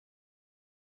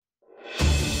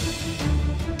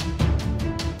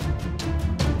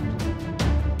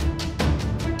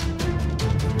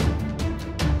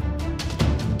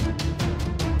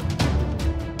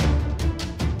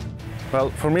Well,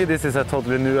 for me this is a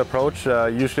totally new approach.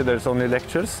 Usually there's only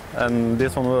lectures, and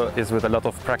this one is with a lot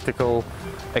of practical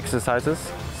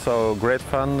exercises. So great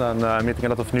fun, and meeting a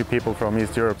lot of new people from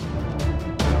East Europe.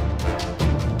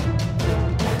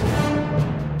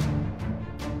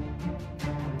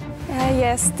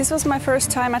 Yes, this was my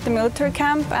first time at the military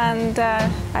camp, and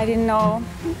I didn't know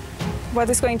what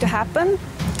is going to happen.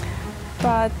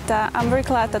 But I'm very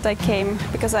glad that I came,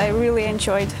 because I really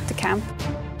enjoyed the camp.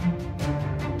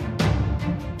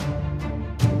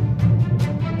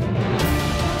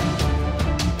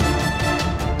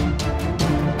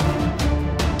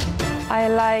 I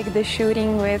like the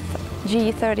shooting with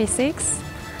G36.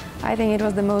 I think it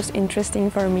was the most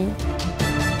interesting for me.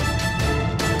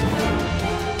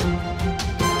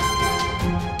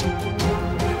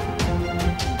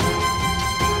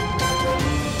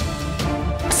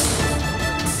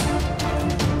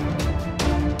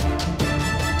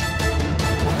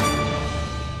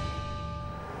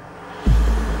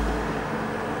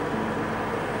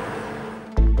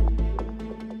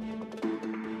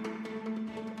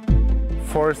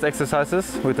 Forest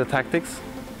exercises with the tactics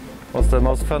was the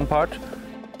most fun part.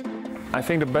 I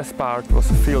think the best part was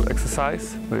the field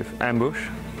exercise with ambush.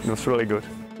 It was really good.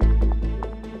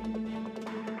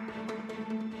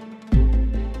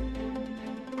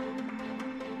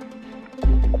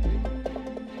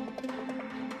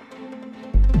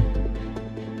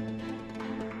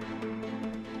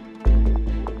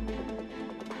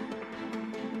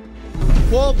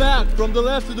 Fall back from the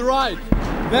left to the right.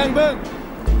 Bang, bang.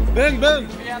 Bang, bang.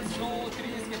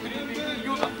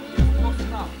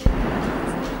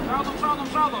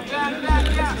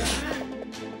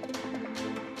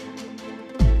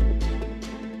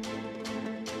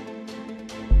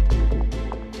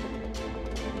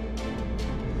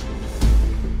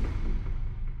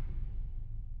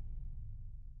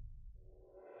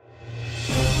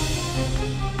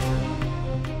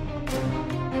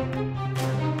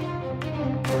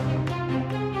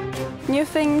 New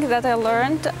thing that I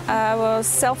learned was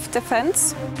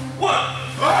self-defense. 1,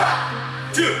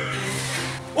 2,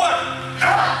 1,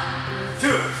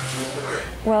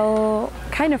 2. Well,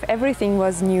 kind of everything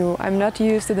was new. I'm not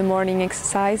used to the morning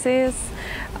exercises.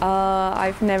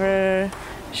 I've never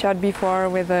shot before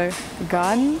with a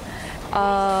gun.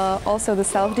 Also the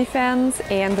self-defense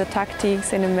and the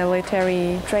tactics in a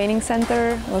military training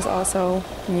center was also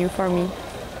new for me.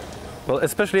 Well,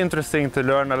 especially interesting to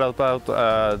learn a lot about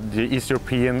the East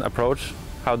European approach,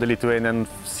 how the Lithuanians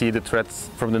see the threats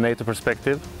from the NATO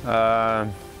perspective.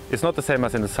 It's not the same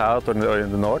as in the south or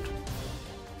in the north.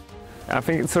 I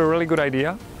think it's a really good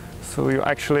idea. So you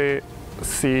actually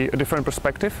see a different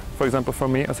perspective. For example, for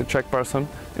me as a Czech person,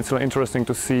 it's really interesting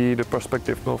to see the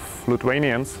perspective of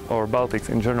Lithuanians or Baltics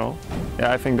in general.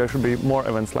 Yeah, I think there should be more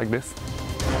events like this.